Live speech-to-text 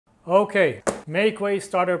Okay, Makeway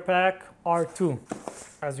Starter Pack R2.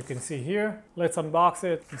 As you can see here, let's unbox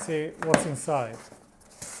it and see what's inside.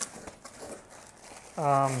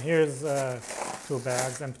 Here's 2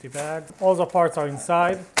 bags, empty bags. All the parts are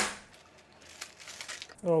inside.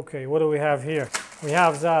 Okay, what do we have here? We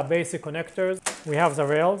have the basic connectors, we have the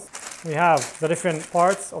rails, we have the different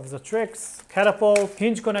parts of the tricks, catapult,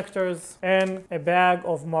 hinge connectors, and a bag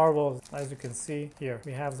of marbles. As you can see here,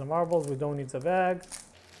 we have the marbles, we don't need the bag.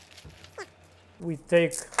 We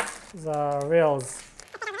take the rails,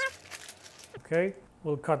 okay,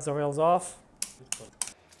 we'll cut the rails off.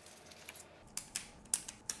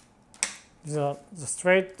 The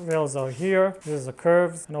straight rails are here, these are the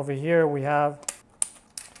curves, and over here we have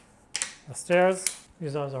the stairs.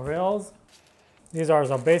 These are the rails. These are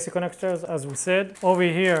the basic connectors, as we said. Over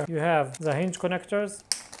here you have the hinge connectors.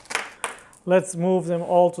 Let's move them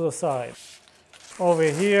all to the side. Over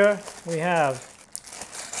here we have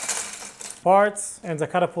parts and the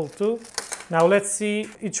catapult too. Now let's see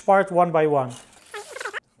each part one by one.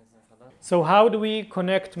 So how do we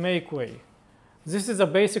connect Makeway? This is a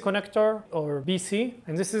basic connector, or BC,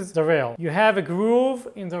 and this is the rail. You have a groove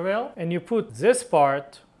in the rail and you put this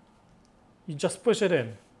part, you just push it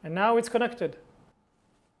in, and now it's connected.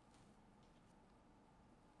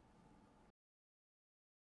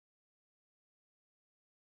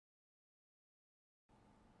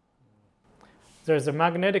 There's a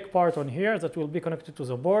magnetic part on here that will be connected to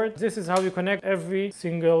the board. This is how you connect every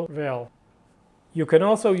single rail. You can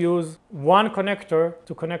also use one connector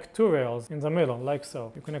to connect 2 rails in the middle, like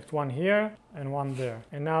so. You connect one here and one there.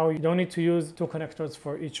 And now you don't need to use 2 connectors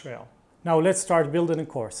for each rail. Now let's start building a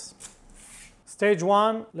course. Stage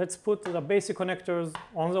 1, let's put the basic connectors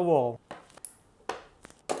on the wall.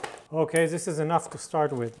 Okay, this is enough to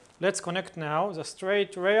start with. Let's connect now the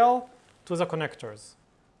straight rail to the connectors.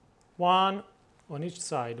 One on each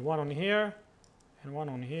side, one on here and one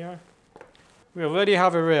on here. We already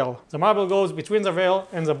have a rail. The marble goes between the rail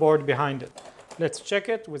and the board behind it. Let's check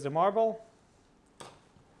it with the marble.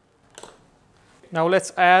 Now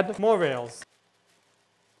let's add more rails.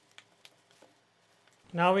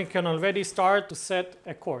 Now we can already start to set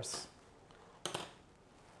a course.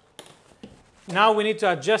 Now we need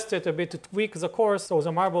to adjust it a bit to tweak the course so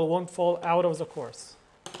the marble won't fall out of the course.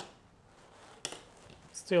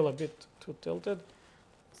 Still a bit too tilted.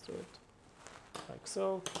 Let's do it like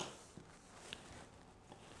so.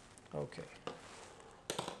 Okay.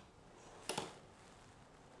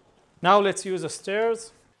 Now let's use the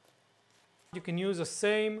stairs. You can use the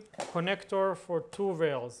same connector for 2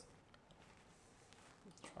 rails.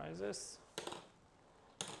 Let's try this.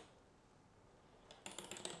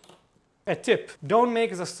 A tip, don't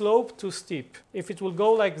make the slope too steep. If it will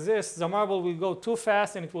go like this, the marble will go too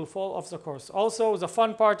fast and it will fall off the course. Also, the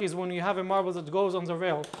fun part is when you have a marble that goes on the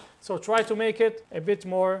rail. So try to make it a bit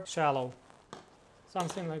more shallow.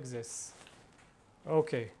 Something like this.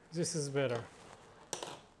 Okay, this is better.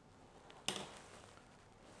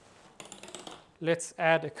 Let's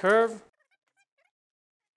add a curve.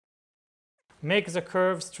 Make the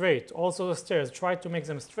curve straight. Also the stairs, try to make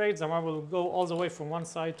them straight. The marble will go all the way from one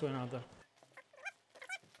side to another.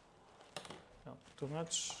 Not too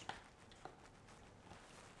much.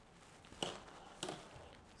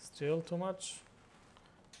 Still too much.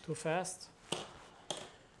 Too fast.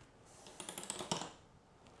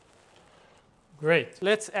 Great.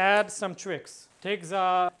 Let's add some tricks. Take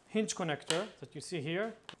the hinge connector that you see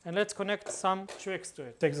here and let's connect some tricks to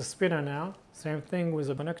it. Take the spinner now. Same thing with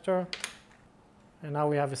the connector. And now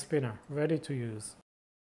we have a spinner ready to use.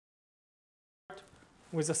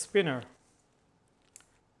 With a spinner.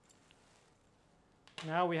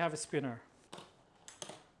 Now we have a spinner.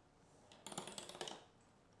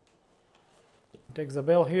 Take the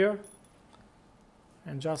bell here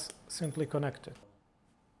and just simply connect it.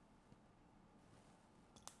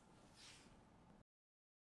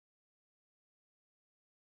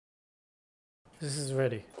 This is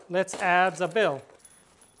ready. Let's add the bell.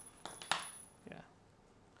 Yeah.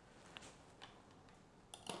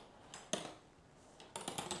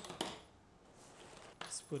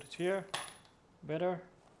 Let's put it here. Better.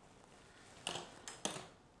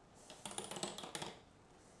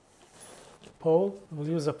 Pole. We'll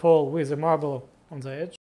use a pole with a marble on the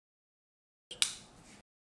edge.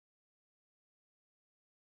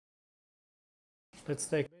 Let's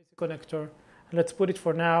take basic connector and let's put it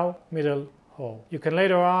for now middle hole. You can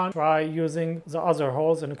later on try using the other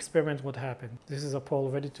holes and experiment what happens. This is a pole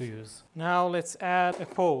ready to use. Now let's add a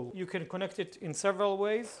pole. You can connect it in several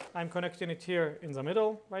ways. I'm connecting it here in the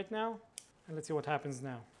middle right now. And let's see what happens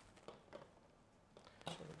now.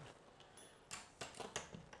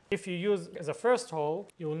 If you use as a first hole,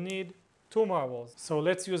 you will need 2 marbles. So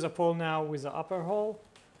let's use a pole now with the upper hole.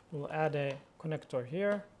 We'll add a connector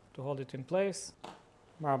here to hold it in place.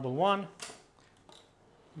 Marble 1,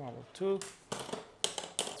 marble 2.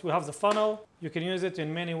 So we have the funnel. You can use it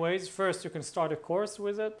in many ways. First, you can start a course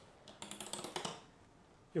with it.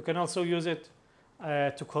 You can also use it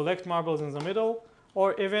to collect marbles in the middle,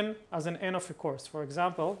 or even as an end of a course. For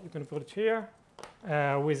example, you can put it here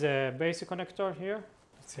with a basic connector here.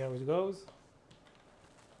 Let's see how it goes.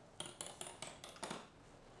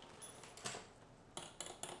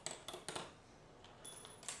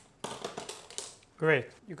 Great.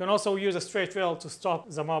 You can also use a straight rail to stop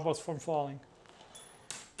the marbles from falling.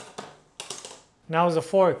 Now the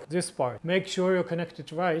fork, this part. Make sure you connect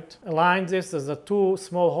it right. Align this as the 2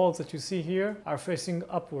 small holes that you see here are facing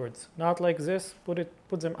upwards. Not like this,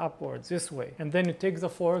 put them upwards, this way. And then you take the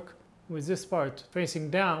fork with this part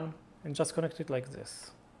facing down and just connect it like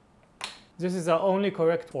this. This is the only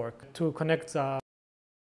correct fork to connect the...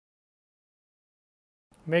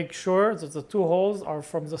 Make sure that the 2 holes are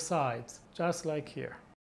from the sides, just like here.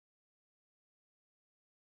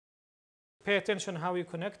 Pay attention how you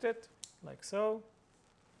connect it, like so.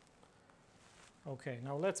 Okay,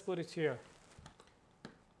 now let's put it here.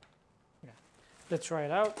 Yeah. Let's try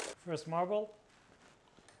it out. First marble.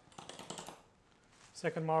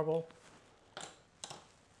 Second marble,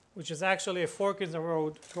 which is actually a fork in the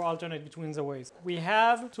road to alternate between the ways. We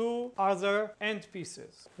have 2 other end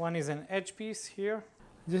pieces. One is an edge piece here.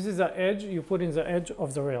 This is the edge you put in the edge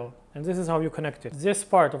of the rail, and this is how you connect it. This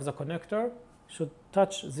part of the connector should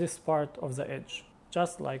touch this part of the edge,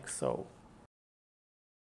 just like so.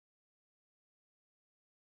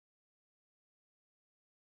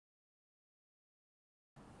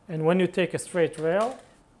 And when you take a straight rail,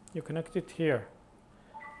 you connect it here.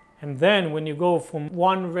 And then when you go from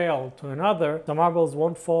one rail to another, the marbles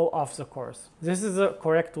won't fall off the course. This is the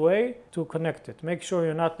correct way to connect it. Make sure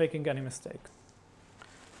you're not making any mistakes.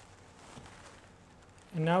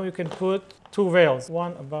 And now you can put 2 rails,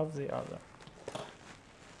 one above the other.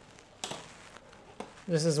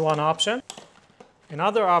 This is one option.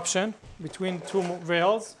 Another option between 2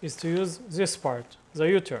 rails is to use this part, the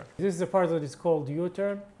U-turn. This is the part that is called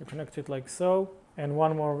U-turn. You connect it like so, and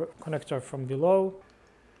one more connector from below.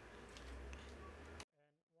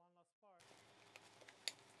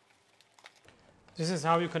 This is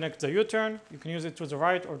how you connect the U-turn. You can use it to the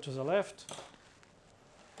right or to the left.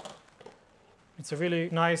 It's a really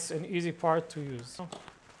nice and easy part to use.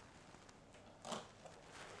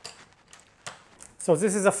 So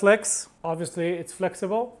this is a flex. Obviously, it's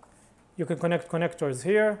flexible. You can connect connectors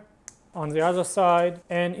here, on the other side,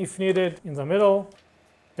 and if needed, in the middle,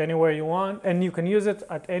 anywhere you want. And you can use it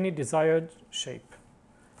at any desired shape.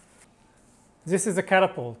 This is a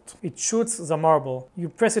catapult. It shoots the marble. You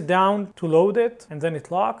press it down to load it, and then it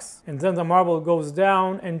locks. And then the marble goes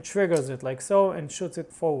down and triggers it like so and shoots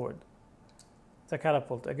it forward. The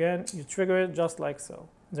catapult. Again, you trigger it just like so.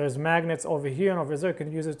 There's magnets over here and over there. You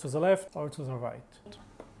can use it to the left or to the right.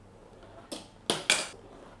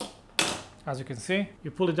 As you can see,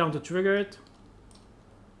 you pull it down to trigger it.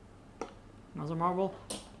 Another marble.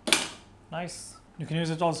 Nice. You can use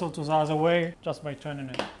it also to the other way just by turning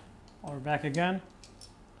it. Or back again.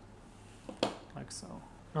 Like so.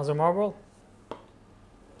 Another marble.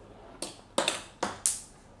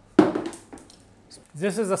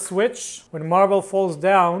 This is a switch. When marble falls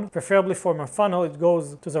down, preferably from a funnel, it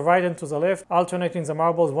goes to the right and to the left, alternating the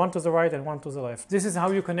marbles, one to the right and one to the left. This is how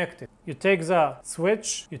you connect it. You take the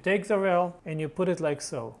switch, you take the rail, and you put it like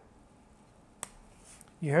so.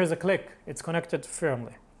 You hear the click. It's connected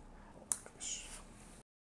firmly.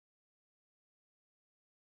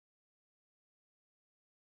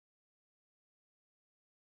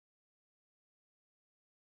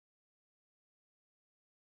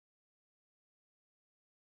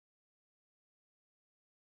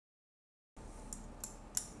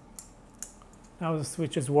 Now the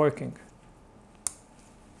switch is working.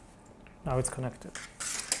 Now it's connected.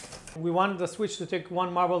 We want the switch to take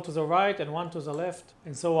one marble to the right and one to the left,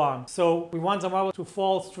 and so on. So we want the marble to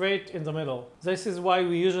fall straight in the middle. This is why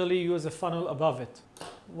we usually use a funnel above it.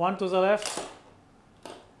 One to the left,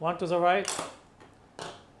 one to the right,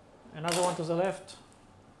 another one to the left,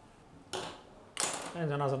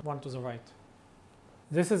 and another one to the right.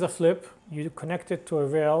 This is a flip. You connect it to a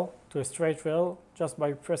rail, to a straight rail, just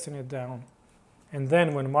by pressing it down. And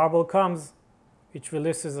then when marble comes, it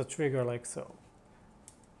releases a trigger like so.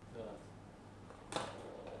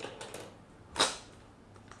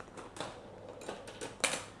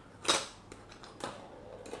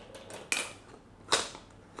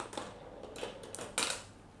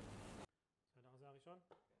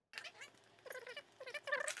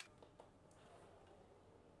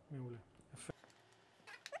 מעולה.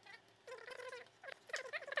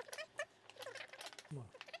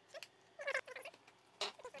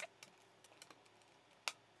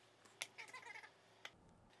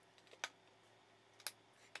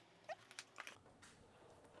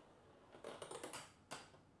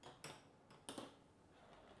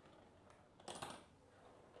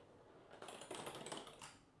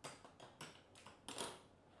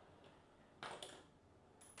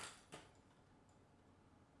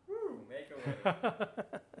 Makeway.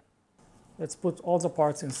 Let's put all the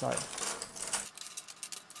parts inside.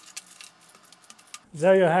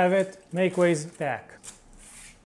 There you have it, Makeway's back.